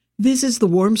This is the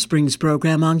Warm Springs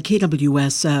program on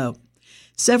KWSO.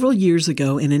 Several years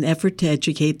ago, in an effort to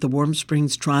educate the Warm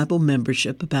Springs tribal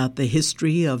membership about the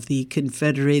history of the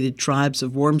Confederated Tribes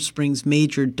of Warm Springs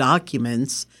major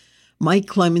documents, Mike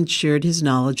Clements shared his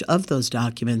knowledge of those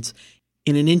documents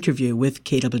in an interview with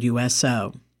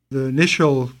KWSO. The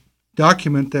initial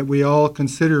document that we all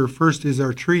consider first is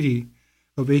our treaty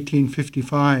of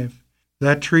 1855.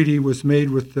 That treaty was made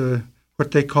with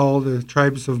what they call the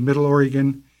tribes of Middle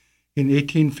Oregon in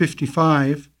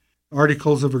 1855.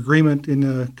 Articles of agreement in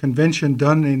a convention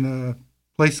done in a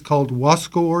place called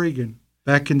Wasco, Oregon.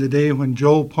 Back in the day when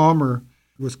Joel Palmer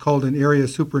was called an area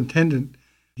superintendent,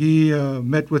 he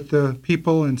met with the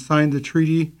people and signed the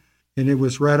treaty, and it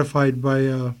was ratified by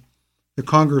the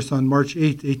Congress on March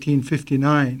 8,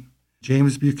 1859.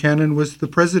 James Buchanan was the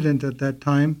president at that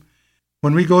time.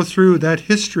 When we go through that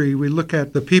history, we look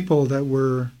at the people that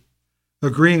were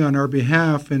agreeing on our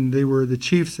behalf, and they were the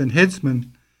chiefs and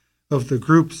headsmen of the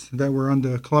groups that were on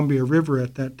the Columbia River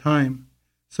at that time.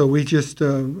 So we just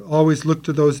always look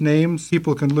to those names.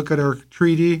 People can look at our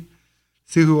treaty,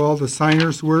 see who all the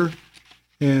signers were,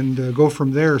 and go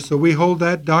from there. So we hold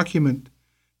that document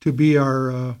to be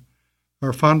our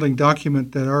founding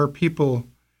document, that our people,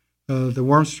 the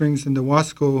Warm Springs and the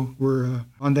Wasco, were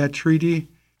on that treaty.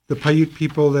 The Paiute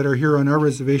people that are here on our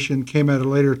reservation came at a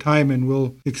later time, and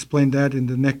we'll explain that in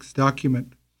the next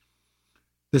document.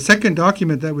 The second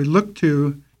document that we look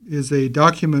to is a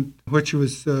document which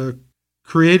was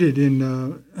created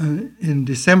in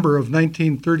December of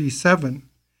 1937,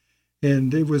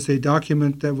 and it was a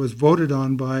document that was voted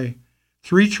on by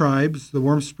three tribes, the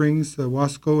Warm Springs, the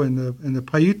Wasco, and the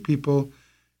Paiute people,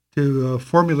 to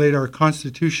formulate our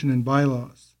Constitution and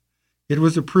bylaws. It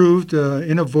was approved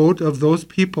in a vote of those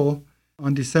people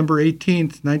on December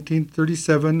 18th,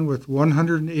 1937, with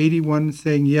 181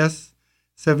 saying yes,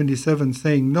 77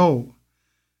 saying no.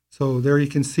 So there you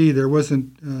can see there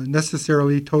wasn't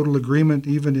necessarily total agreement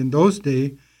even in those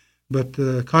days, but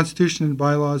the Constitution and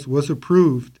bylaws was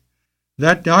approved.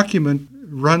 That document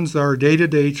runs our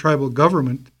day-to-day tribal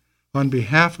government on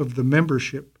behalf of the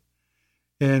membership.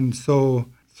 And so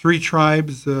three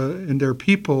tribes and their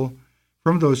people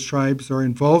from those tribes are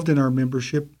involved in our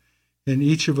membership, and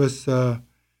each of us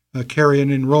carry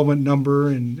an enrollment number,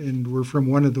 and we're from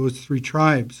one of those three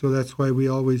tribes. So that's why we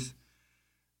always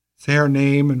say our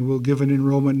name, and we'll give an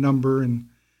enrollment number and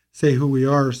say who we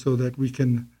are so that we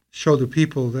can show the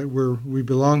people that we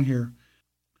belong here.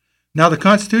 Now, the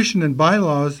Constitution and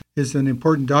bylaws is an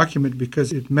important document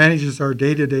because it manages our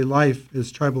day-to-day life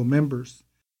as tribal members.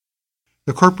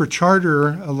 The corporate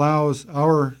charter allows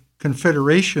our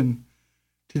confederation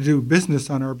to do business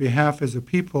on our behalf as a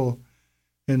people.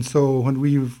 And so when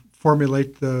we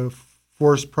formulate the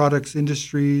forest products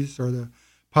industries or the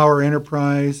power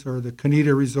enterprise or the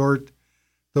Canida Resort,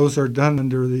 those are done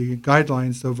under the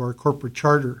guidelines of our corporate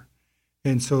charter.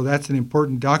 And so that's an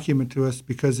important document to us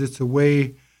because it's a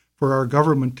way for our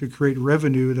government to create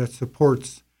revenue that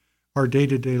supports our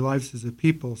day-to-day lives as a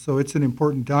people. So it's an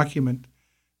important document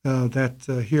that's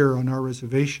here on our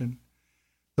reservation.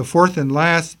 The fourth and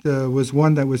last was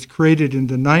one that was created in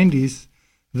the 90s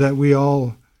that we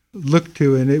all looked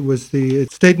to, and it was the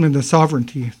Statement of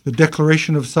Sovereignty, the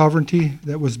Declaration of Sovereignty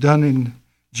that was done in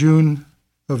June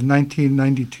of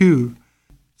 1992.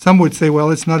 Some would say,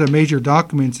 well, it's not a major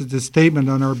document, it's a statement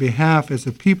on our behalf as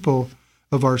a people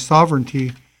of our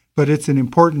sovereignty, but it's an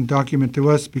important document to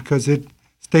us because it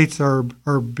states our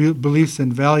beliefs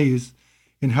and values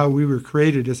in how we were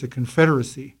created as a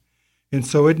confederacy. And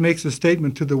so it makes a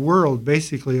statement to the world,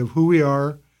 basically, of who we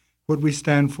are, what we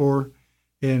stand for,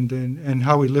 and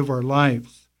how we live our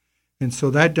lives. And so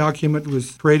that document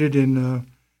was created in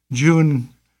June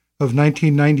of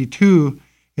 1992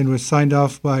 and was signed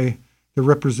off by the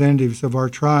representatives of our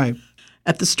tribe.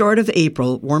 At the start of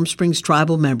April, Warm Springs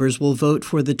tribal members will vote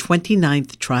for the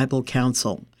 29th Tribal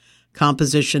Council.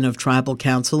 Composition of Tribal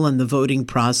Council and the voting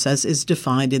process is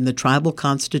defined in the Tribal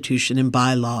Constitution and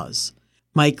Bylaws.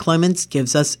 Mike Clements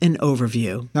gives us an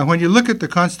overview. Now, when you look at the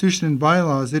Constitution and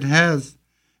Bylaws, it has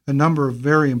a number of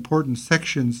very important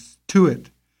sections to it.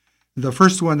 The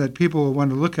first one that people will want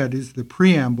to look at is the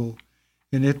preamble,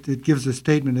 and it gives a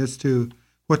statement as to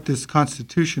what this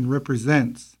Constitution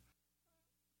represents.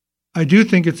 I do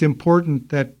think it's important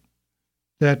that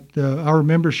our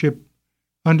membership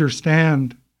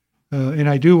understand, and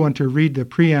I do want to read the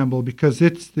preamble because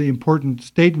it's the important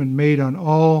statement made on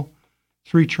all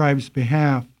three tribes'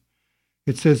 behalf.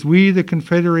 It says, "We, the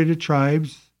Confederated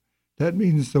Tribes," that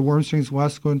means the Warm Springs,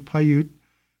 Wasco, and Paiute,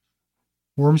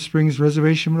 Warm Springs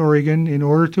Reservation in Oregon, in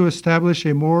order to establish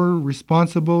a more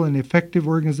responsible and effective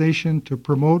organization to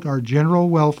promote our general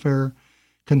welfare,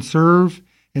 conserve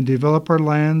and develop our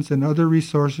lands and other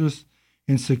resources,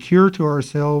 and secure to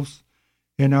ourselves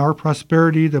and our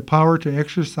prosperity the power to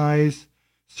exercise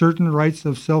certain rights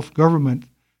of self-government,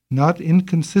 not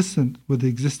inconsistent with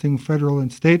existing federal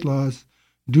and state laws,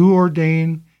 do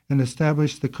ordain and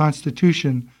establish the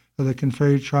Constitution of the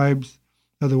Confederated Tribes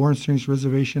of the Warm Springs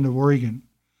Reservation of Oregon.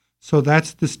 So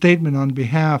that's the statement on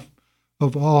behalf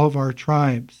of all of our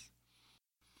tribes.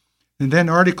 And then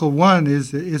Article 1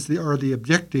 are the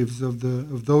objectives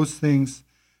of those things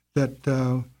that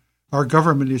our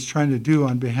government is trying to do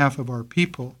on behalf of our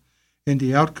people and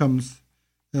the outcomes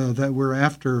that we're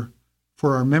after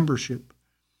for our membership.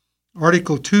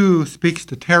 Article 2 speaks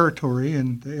to territory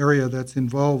and the area that's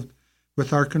involved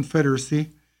with our confederacy.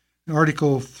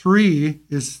 Article 3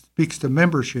 speaks to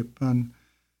membership on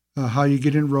how you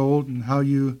get enrolled and how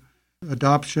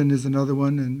adoption is another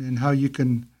one, and how you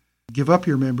can give up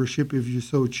your membership if you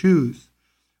so choose.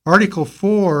 Article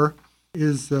 4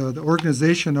 is the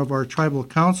organization of our tribal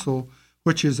council,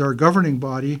 which is our governing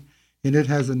body, and it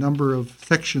has a number of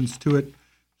sections to it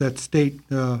that state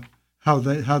how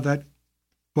that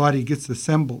body gets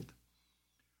assembled.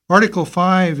 Article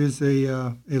 5 is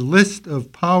a list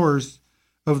of powers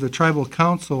of the tribal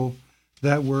council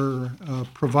that were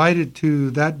provided to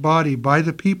that body by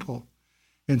the people.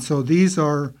 And so these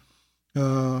are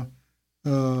a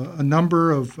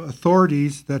number of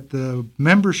authorities that the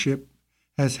membership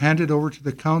has handed over to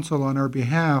the council on our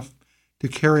behalf to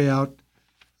carry out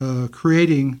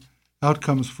creating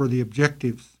outcomes for the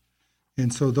objectives.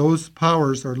 And so those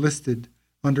powers are listed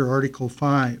under Article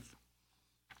 5.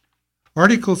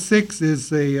 Article 6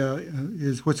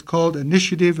 is what's called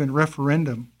initiative and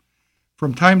referendum.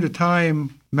 From time to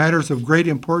time, matters of great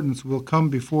importance will come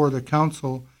before the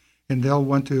council, and they'll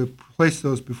want to place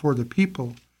those before the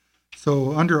people.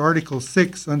 So under Article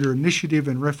 6, under initiative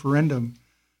and referendum,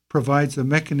 provides a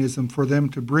mechanism for them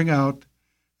to bring out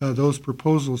those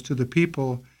proposals to the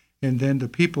people, and then the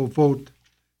people vote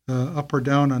up or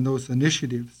down on those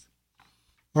initiatives.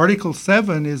 Article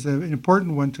 7 is an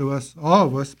important one to us, all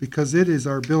of us, because it is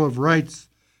our Bill of Rights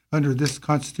under this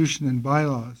Constitution and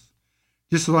bylaws.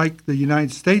 Just like the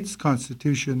United States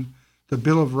Constitution, the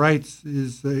Bill of Rights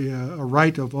is a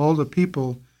right of all the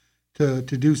people to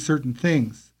do certain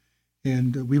things.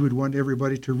 And we would want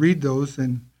everybody to read those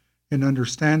and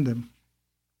understand them.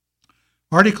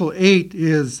 Article 8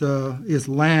 is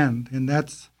land, and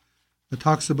it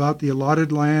talks about the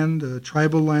allotted land,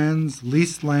 tribal lands,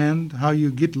 leased land, how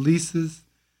you get leases,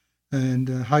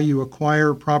 and how you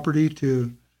acquire property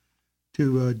to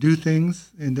do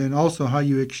things, and then also how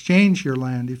you exchange your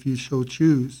land if you so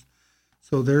choose.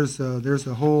 So there's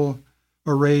a whole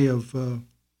array of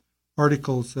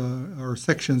articles or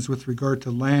sections with regard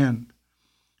to land.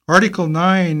 Article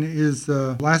 9 is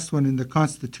the last one in the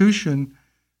Constitution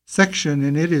section,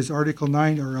 and it is Article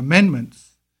 9 are amendments.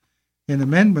 And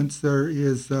amendments was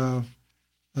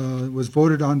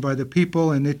voted on by the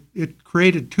people, and it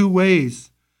created two ways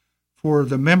for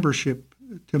the membership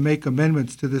to make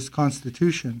amendments to this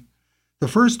Constitution. The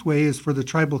first way is for the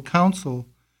tribal council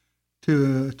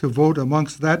to vote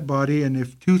amongst that body, and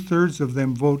if 2/3 of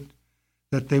them vote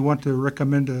that they want to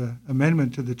recommend an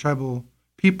amendment to the tribal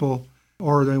people,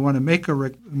 or they want to make a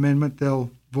amendment,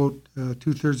 they'll vote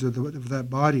 2/3 of that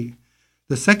body.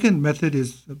 The second method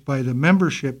is by the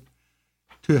membership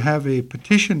to have a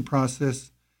petition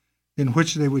process in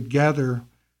which they would gather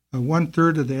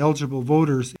 1/3 of the eligible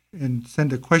voters and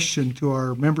send a question to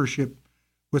our membership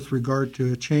with regard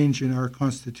to a change in our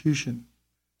Constitution.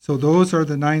 So those are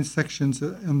the 9 sections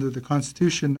under the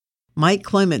Constitution. Mike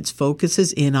Clements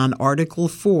focuses in on Article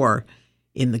 4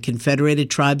 in the Confederated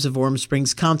Tribes of Warm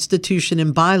Springs Constitution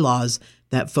and Bylaws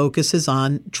that focuses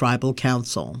on tribal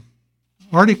council.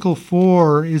 Article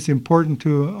 4 is important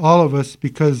to all of us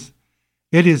because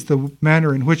it is the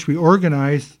manner in which we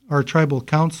organize our tribal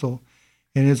council.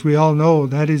 And as we all know,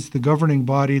 that is the governing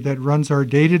body that runs our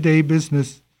day-to-day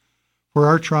business for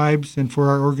our tribes and for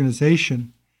our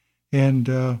organization.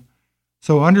 And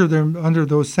so under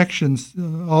those sections,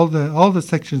 all the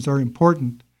sections are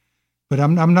important. But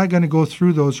I'm not going to go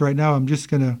through those right now. I'm just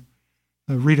going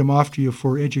to read them off to you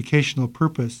for educational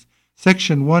purpose.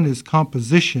 Section 1 is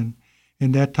composition,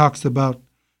 and that talks about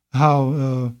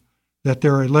how that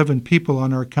there are 11 people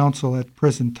on our council at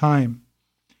present time.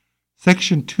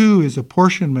 Section 2 is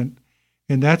apportionment,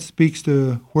 and that speaks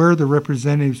to where the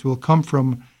representatives will come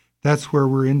from. That's where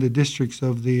we're in the districts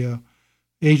of the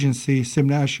agency,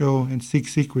 Simnasho and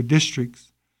Seek-Sequid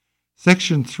districts.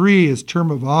 Section 3 is term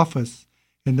of office,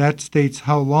 and that states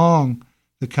how long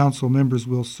the council members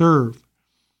will serve.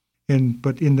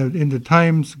 But in the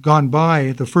times gone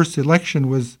by, the first election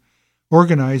was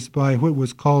organized by what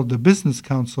was called the Business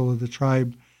Council of the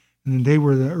tribe, and they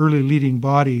were the early leading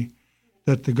body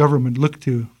that the government looked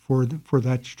to for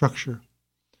that structure.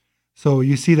 So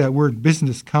you see that word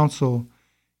Business Council,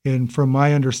 and from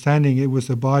my understanding, it was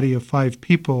a body of 5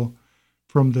 people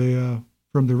from the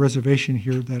reservation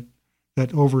here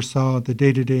that oversaw the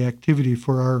day-to-day activity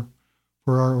for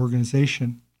our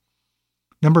organization.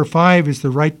 Number 5 is the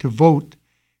right to vote,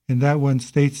 and that one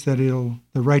states that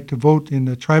the right to vote in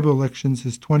the tribal elections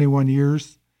is 21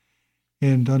 years,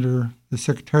 and under the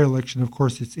secretarial election, of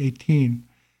course, it's 18.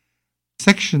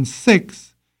 Section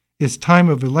 6 is time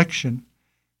of election.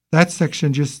 That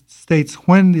section just states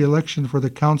when the election for the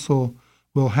council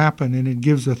will happen, and it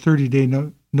gives a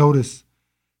 30-day notice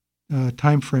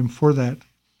time frame for that.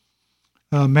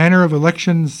 Manner of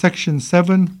election, Section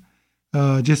 7,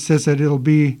 just says that it'll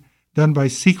be done by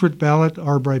secret ballot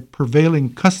or by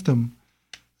prevailing custom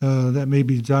that may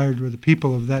be desired by the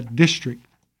people of that district.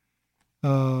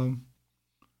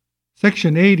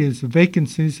 Section 8 is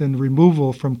vacancies and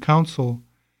removal from council.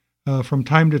 From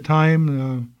time to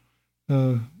time,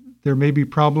 there may be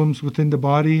problems within the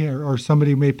body, or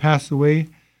somebody may pass away,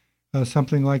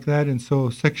 something like that. And so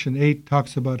Section 8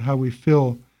 talks about how we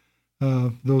fill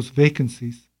those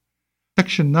vacancies.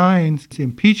 Section 9 is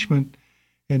impeachment,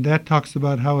 and that talks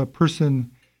about how a person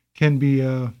can be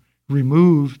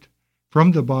removed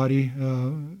from the body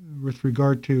with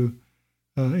regard to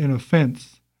an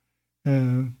offense.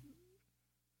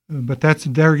 But that's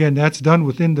done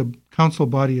within the council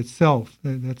body itself.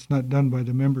 That's not done by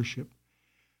the membership.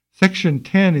 Section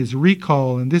 10 is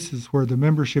recall, and this is where the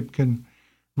membership can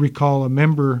recall a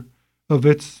member of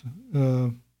its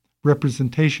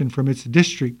representation from its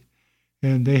district,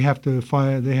 and they have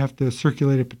to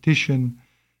circulate a petition,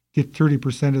 get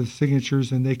 30% of the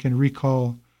signatures, and they can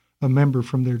recall a member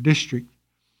from their district.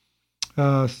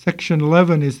 Section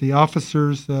 11 is the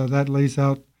officers. That lays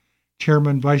out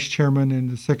chairman, vice chairman, and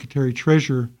the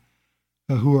secretary-treasurer,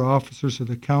 who are officers of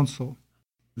the council.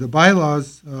 The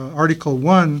bylaws, Article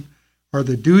 1, are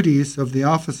the duties of the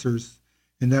officers,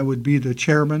 and that would be the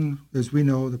chairman, as we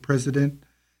know, the president,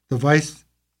 the vice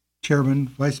chairman,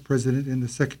 vice president, and the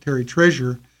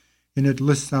secretary-treasurer, and it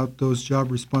lists out those job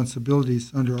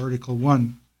responsibilities under Article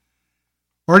 1.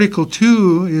 Article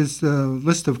 2 is a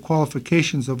list of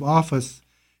qualifications of office,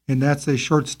 and that's a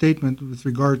short statement with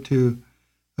regard to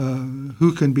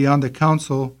who can be on the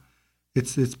council.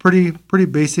 It's pretty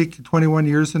basic, 21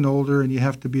 years and older, and you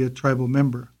have to be a tribal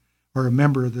member or a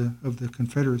member of the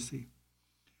Confederacy.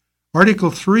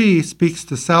 Article 3 speaks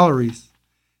to salaries,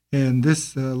 and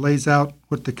this lays out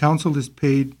what the council is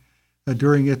paid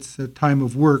during its time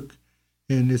of work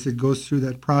and as it goes through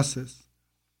that process.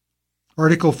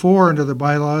 Article 4 under the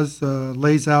bylaws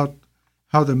lays out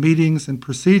how the meetings and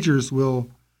procedures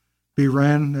will be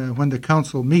ran when the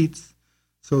council meets.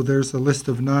 So there's a list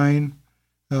of 9,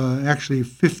 actually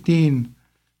 15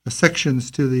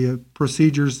 sections to the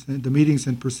procedures, the meetings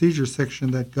and procedures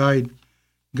section that guide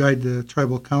the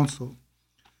tribal council.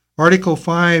 Article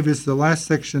 5 is the last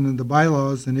section in the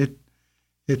bylaws, and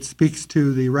it speaks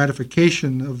to the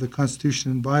ratification of the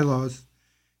Constitution and bylaws,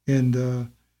 and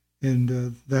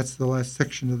that's the last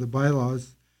section of the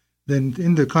bylaws. Then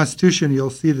in the Constitution, you'll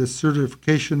see the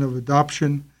certification of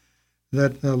adoption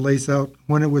that lays out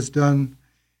when it was done,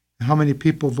 how many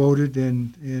people voted,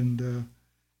 and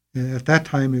at that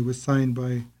time it was signed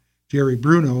by Jerry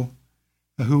Bruno,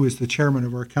 who was the chairman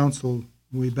of our council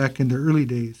way back in the early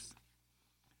days.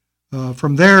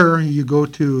 From there, you go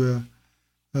to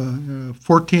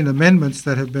 14 amendments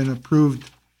that have been approved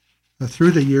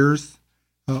through the years.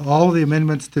 All the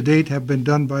amendments to date have been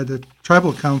done by the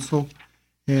tribal council,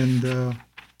 and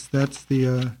that's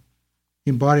the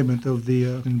embodiment of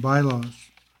the bylaws.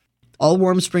 All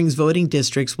Warm Springs voting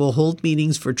districts will hold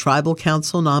meetings for tribal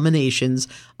council nominations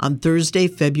on Thursday,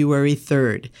 February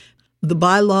 3rd. The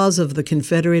bylaws of the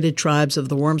Confederated Tribes of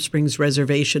the Warm Springs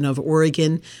Reservation of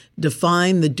Oregon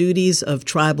define the duties of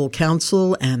tribal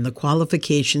council and the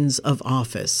qualifications of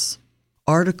office.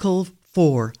 Article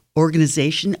 4,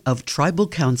 Organization of Tribal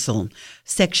Council,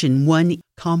 Section 1,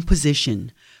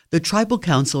 Composition. The tribal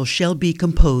council shall be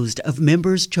composed of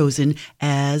members chosen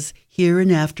as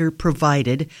hereinafter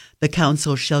provided. The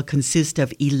council shall consist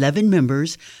of 11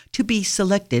 members to be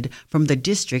selected from the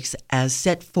districts as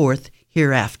set forth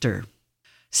hereafter.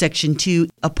 Section 2,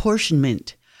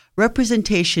 Apportionment.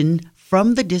 Representation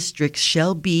from the districts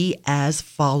shall be as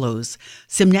follows.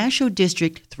 Simnasho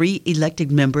District, 3 elected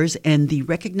members and the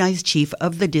recognized chief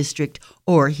of the district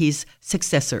or his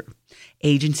successor.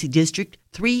 Agency District,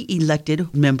 3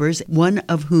 elected members, one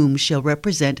of whom shall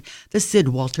represent the Sid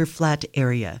Walter Flat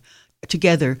area,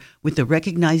 together with the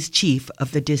recognized chief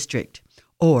of the district,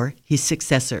 or his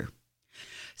successor.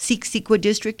 Sequa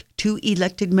District, 2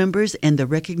 elected members and the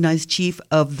recognized chief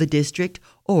of the district,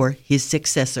 or his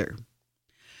successor.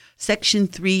 Section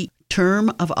 3,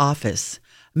 Term of Office.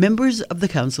 Members of the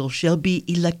council shall be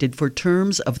elected for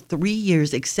terms of 3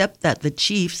 years, except that the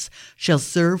chiefs shall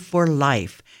serve for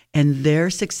life, and their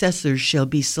successors shall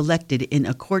be selected in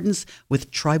accordance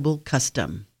with tribal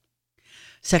custom.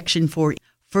 Section 4,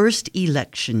 First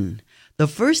Election. The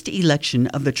first election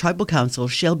of the tribal council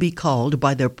shall be called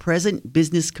by the present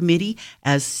business committee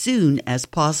as soon as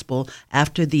possible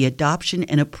after the adoption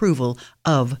and approval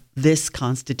of this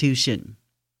constitution.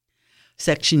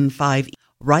 Section 5,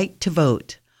 Right to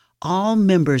vote. All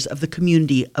members of the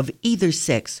community of either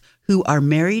sex who are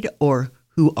married or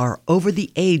who are over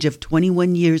the age of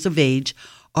 21 years of age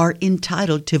are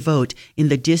entitled to vote in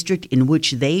the district in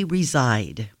which they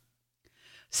reside.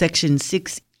 Section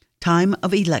 6, Time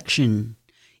of Election.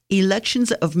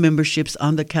 Elections of memberships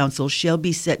on the council shall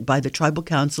be set by the tribal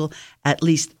council at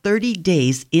least 30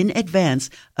 days in advance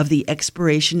of the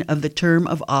expiration of the term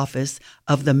of office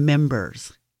of the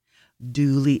members.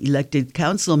 Duly elected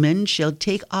councilmen shall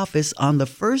take office on the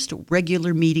first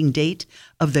regular meeting date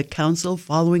of the council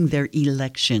following their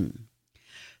election.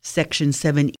 Section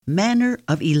 7, Manner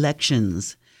of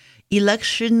Elections.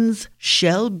 Elections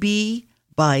shall be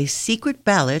by secret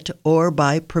ballot or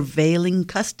by prevailing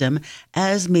custom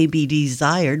as may be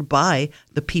desired by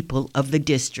the people of the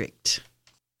district.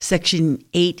 Section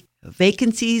 8,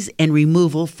 Vacancies and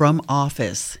Removal from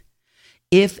Office.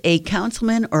 If a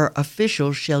councilman or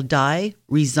official shall die,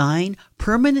 resign,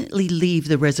 permanently leave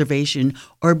the reservation,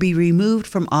 or be removed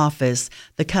from office,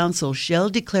 the council shall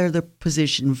declare the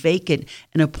position vacant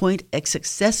and appoint a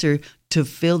successor to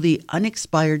fill the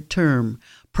unexpired term,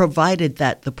 provided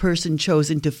that the person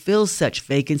chosen to fill such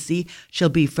vacancy shall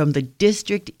be from the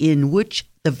district in which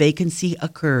the vacancy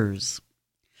occurs.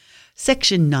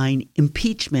 Section 9,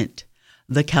 Impeachment.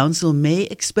 The council may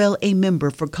expel a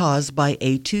member for cause by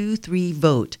a 2-3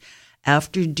 vote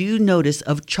after due notice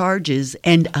of charges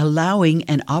and allowing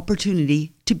an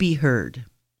opportunity to be heard.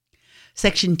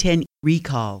 Section 10,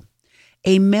 Recall.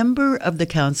 A member of the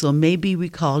council may be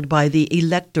recalled by the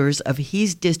electors of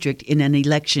his district in an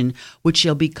election, which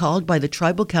shall be called by the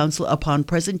tribal council upon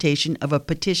presentation of a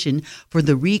petition for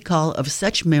the recall of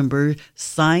such member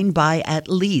signed by at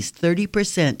least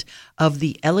 30% of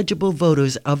the eligible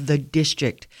voters of the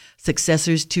district.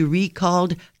 Successors to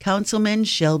recalled councilmen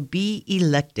shall be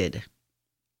elected.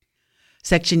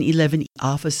 Section 11,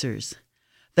 Officers.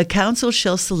 The council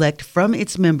shall select from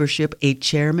its membership a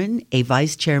chairman, a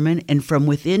vice chairman, and from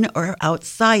within or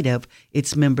outside of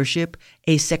its membership,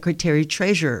 a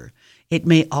secretary-treasurer. It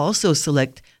may also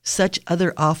select such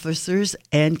other officers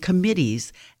and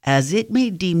committees as it may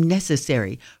deem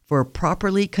necessary for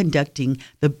properly conducting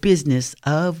the business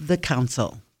of the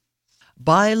council.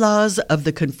 Bylaws of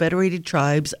the Confederated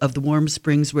Tribes of the Warm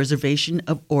Springs Reservation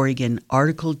of Oregon,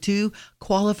 Article 2,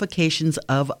 Qualifications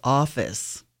of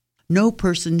Office. No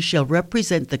person shall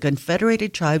represent the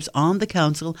Confederated Tribes on the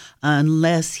council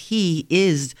unless he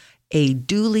is a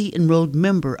duly enrolled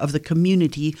member of the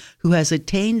community who has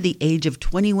attained the age of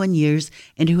 21 years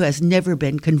and who has never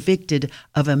been convicted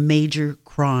of a major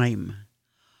crime.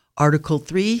 Article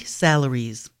 3,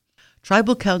 Salaries.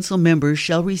 Tribal council members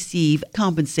shall receive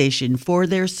compensation for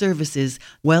their services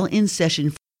while in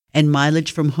session and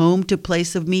mileage from home to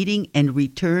place of meeting and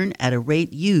return at a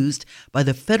rate used by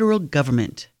the federal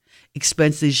government.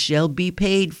 Expenses shall be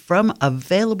paid from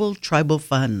available tribal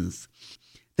funds.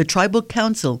 The tribal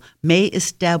council may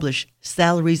establish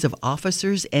salaries of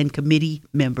officers and committee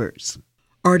members.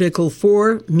 Article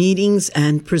 4, Meetings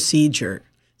and Procedure.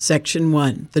 Section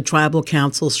 1. The tribal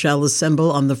council shall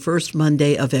assemble on the first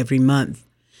Monday of every month.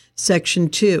 Section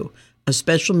 2. A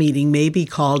special meeting may be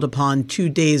called upon 2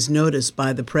 days' notice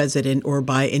by the president or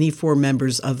by any 4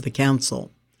 members of the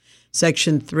council.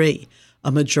 Section 3.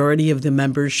 A majority of the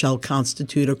members shall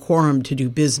constitute a quorum to do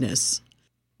business.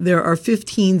 There are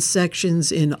 15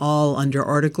 sections in all under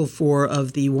Article 4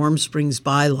 of the Warm Springs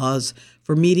Bylaws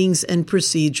for meetings and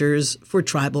procedures for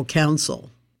tribal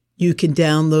council. You can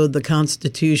download the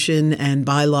Constitution and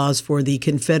bylaws for the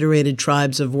Confederated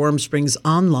Tribes of Warm Springs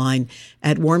online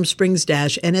at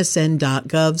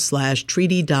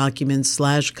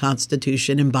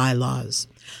warmsprings-nsn.gov/treaty-documents/Constitution and bylaws.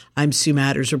 I'm Sue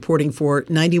Matters reporting for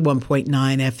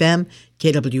 91.9 FM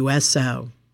KWSO.